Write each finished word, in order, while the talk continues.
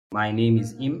My name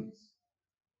is Im.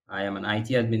 I am an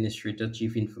IT Administrator,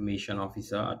 Chief Information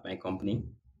Officer at my company.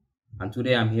 And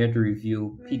today I'm here to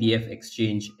review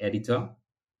PDF-XChange Editor,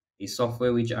 a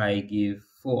software which I give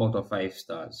 4 out of 5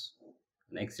 stars.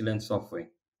 An excellent software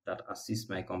that assists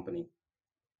my company.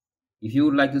 If you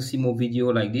would like to see more video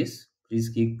like this, please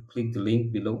click the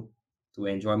link below to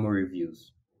enjoy more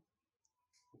reviews.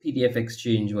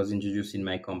 PDF-XChange was introduced in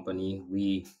my company.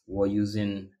 We were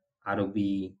using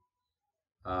Adobe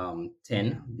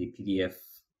 10, the PDF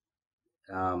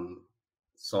um,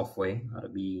 software,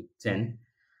 Adobe 10,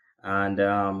 and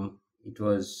it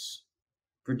was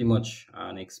pretty much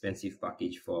an expensive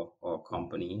package for our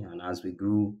company. And as we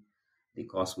grew, the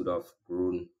cost would have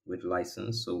grown with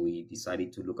license, so we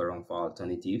decided to look around for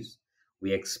alternatives.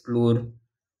 We explored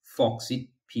Foxit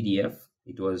PDF.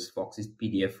 It was Foxit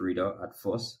PDF Reader at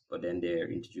first, but then they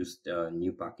introduced a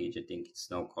new package. I think it's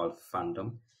now called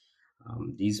Phantom.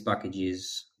 These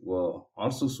packages were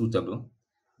also suitable,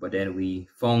 but then we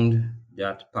found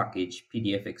that package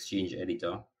PDF-XChange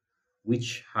Editor,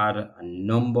 which had a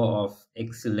number of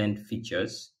excellent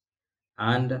features,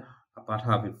 and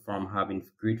from having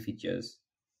great features,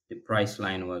 the price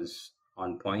line was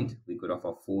on point. We could have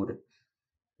afford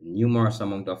numerous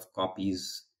amount of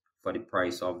copies for the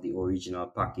price of the original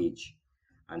package,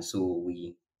 and so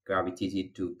we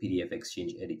gravitated to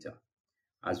PDF-XChange Editor.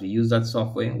 As we used that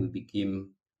software, we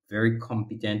became very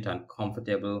competent and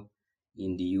comfortable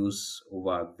in the use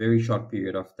over a very short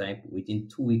period of time. Within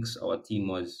 2 weeks, our team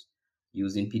was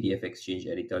using PDF-XChange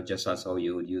Editor just as how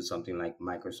you would use something like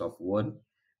Microsoft Word,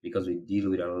 because we deal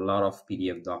with a lot of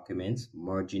PDF documents,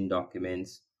 merging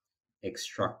documents,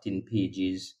 extracting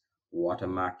pages,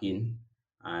 watermarking,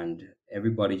 and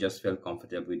everybody just felt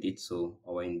comfortable with it. So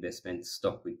our investment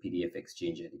stuck with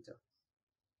PDF-XChange Editor.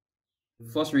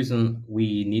 First reason,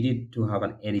 we needed to have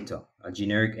an editor, a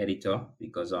generic editor,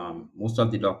 because most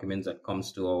of the documents that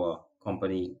comes to our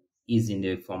company is in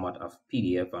the format of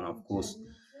PDF. And of course,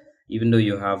 even though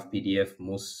you have PDF,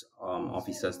 most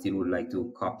officers still would like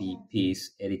to copy,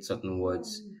 paste, edit certain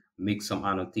words, make some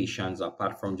annotations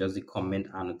apart from just the comment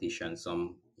annotation,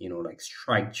 some, like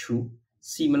strike through,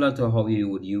 similar to how you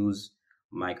would use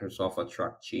Microsoft or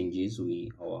track changes.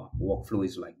 Our workflow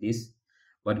is like this,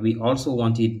 but we also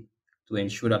wanted to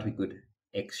ensure that we could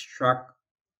extract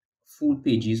full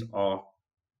pages or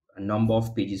a number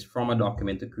of pages from a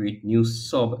document to create new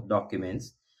sub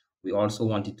documents. We also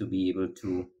wanted to be able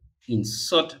to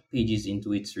insert pages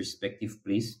into its respective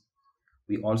place.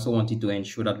 We also wanted to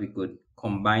ensure that we could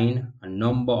combine a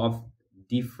number of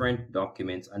different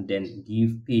documents and then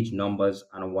give page numbers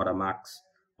and watermarks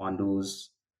on those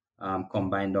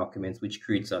combined documents, which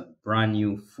creates a brand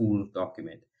new full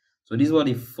document. So these were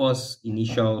the first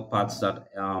initial parts that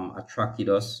attracted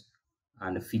us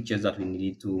and the features that we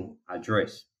needed to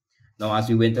address. Now, as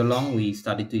we went along, we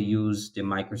started to use the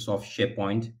Microsoft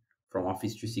SharePoint from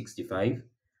Office 365,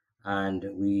 and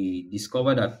we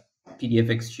discovered that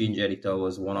PDF-XChange Editor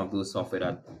was one of those software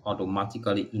that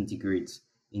automatically integrates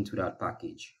into that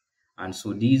package. And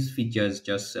so these features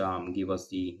just give us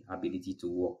the ability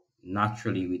to work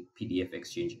naturally with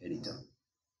PDF-XChange Editor.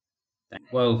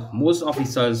 Well, most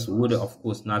officers would, of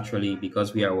course, naturally,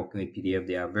 because we are working with PDF,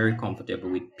 they are very comfortable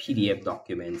with PDF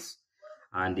documents,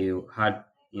 and they had,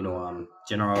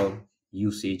 general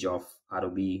usage of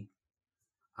Adobe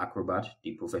Acrobat,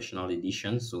 the professional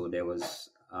edition. So there was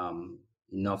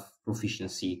enough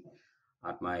proficiency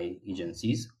at my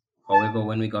agencies. However,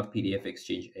 when we got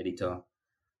PDF-XChange Editor,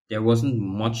 there wasn't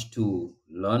much to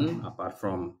learn apart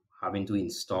from having to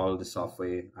install the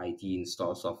software. IT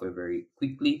install software very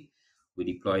quickly. We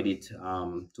deployed it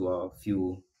to a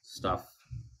few staff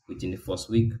within the first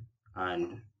week,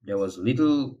 and there was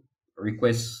little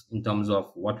requests in terms of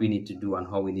what we need to do and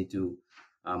how we need to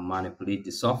manipulate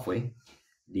the software.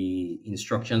 The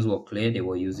instructions were clear. They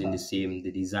were using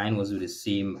the design was with the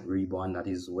same ribbon that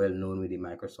is well known with the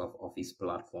Microsoft Office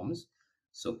platforms.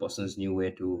 So persons knew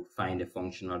where to find the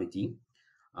functionality.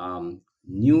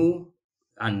 New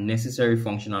and necessary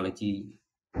functionality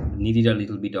needed a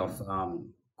little bit of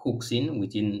coaxing.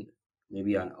 Within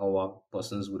maybe an hour,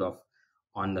 persons would have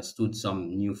understood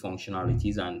some new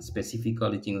functionalities, and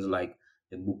specifically things like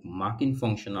the bookmarking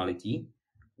functionality,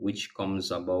 which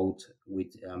comes about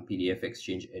with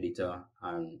PDF-XChange Editor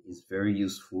and is very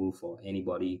useful for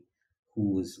anybody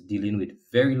who is dealing with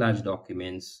very large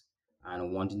documents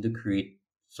and wanting to create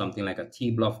something like a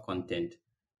table of content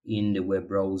in the web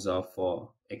browser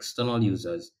for external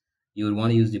users. You would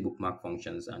want to use the bookmark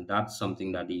functions, and that's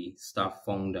something that the staff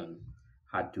found and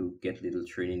had to get little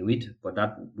training with. But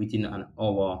that within an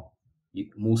hour,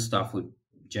 most staff would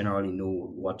generally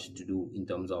know what to do in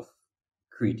terms of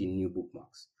creating new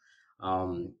bookmarks.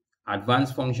 Um,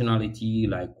 Advanced functionality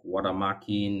like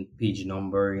watermarking, page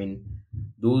numbering,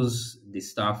 those the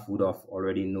staff would have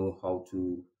already know how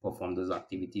to perform those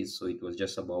activities. So it was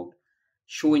just about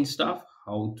showing staff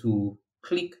how to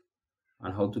click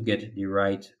and how to get the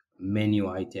right menu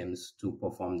items to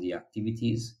perform the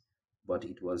activities. But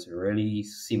it was really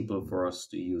simple for us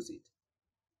to use it.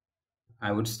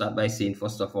 I would start by saying,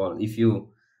 first of all, if you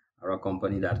are a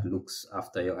company that looks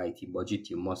after your IT budget,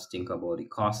 you must think about the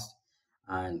cost.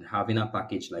 And having a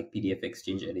package like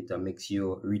PDF-XChange Editor makes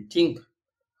you rethink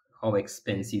how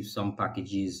expensive some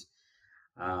packages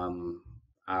um,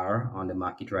 are on the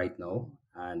market right now,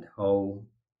 and how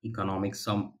economic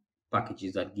some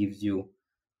packages that gives you,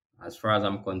 as far as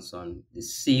I'm concerned, the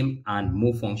same and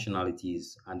more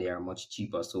functionalities, and they are much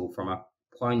cheaper. So from a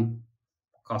point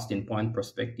costing point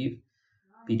perspective,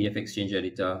 PDF-XChange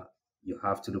Editor, you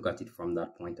have to look at it from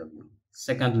that point of view.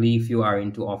 Secondly, if you are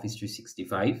into Office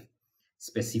 365,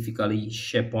 specifically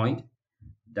SharePoint,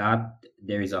 that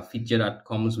there is a feature that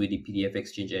comes with the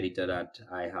PDF-XChange Editor that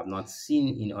I have not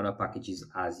seen in other packages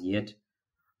as yet.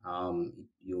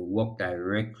 You work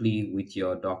directly with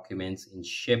your documents in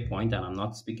SharePoint, and I'm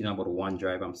not speaking about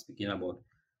OneDrive, I'm speaking about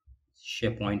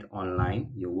SharePoint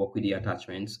Online. You work with the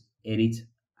attachments, edit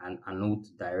and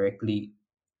annotate directly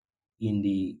in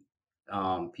the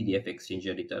PDF-XChange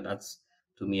Editor. That's,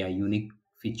 to me, a unique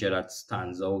feature that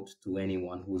stands out to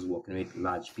anyone who's working with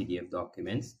large PDF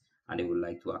documents and they would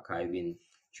like to archive in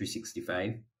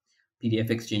 365.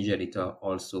 PDF-XChange Editor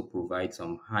also provides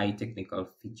some high technical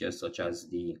features such as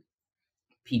the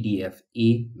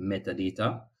PDF-A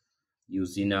metadata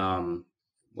using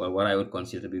well, what I would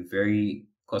consider to be very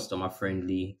customer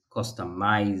friendly,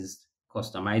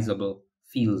 customizable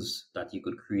fields that you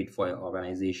could create for your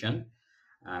organization.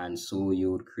 And so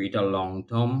you would create a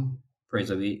long-term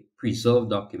preserve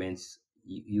documents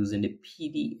using the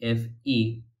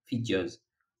PDF-A features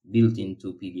built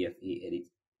into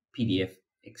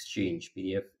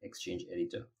PDF-XChange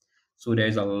Editor. So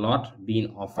there's a lot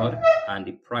being offered, and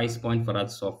the price point for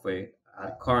that software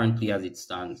currently as it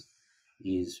stands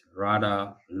is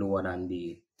rather lower than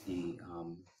the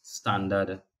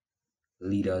standard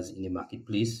leaders in the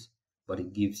marketplace, but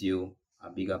it gives you a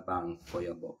bigger bang for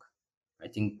your buck. I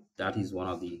think that is one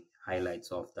of the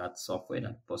highlights of that software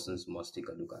that persons must take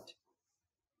a look at.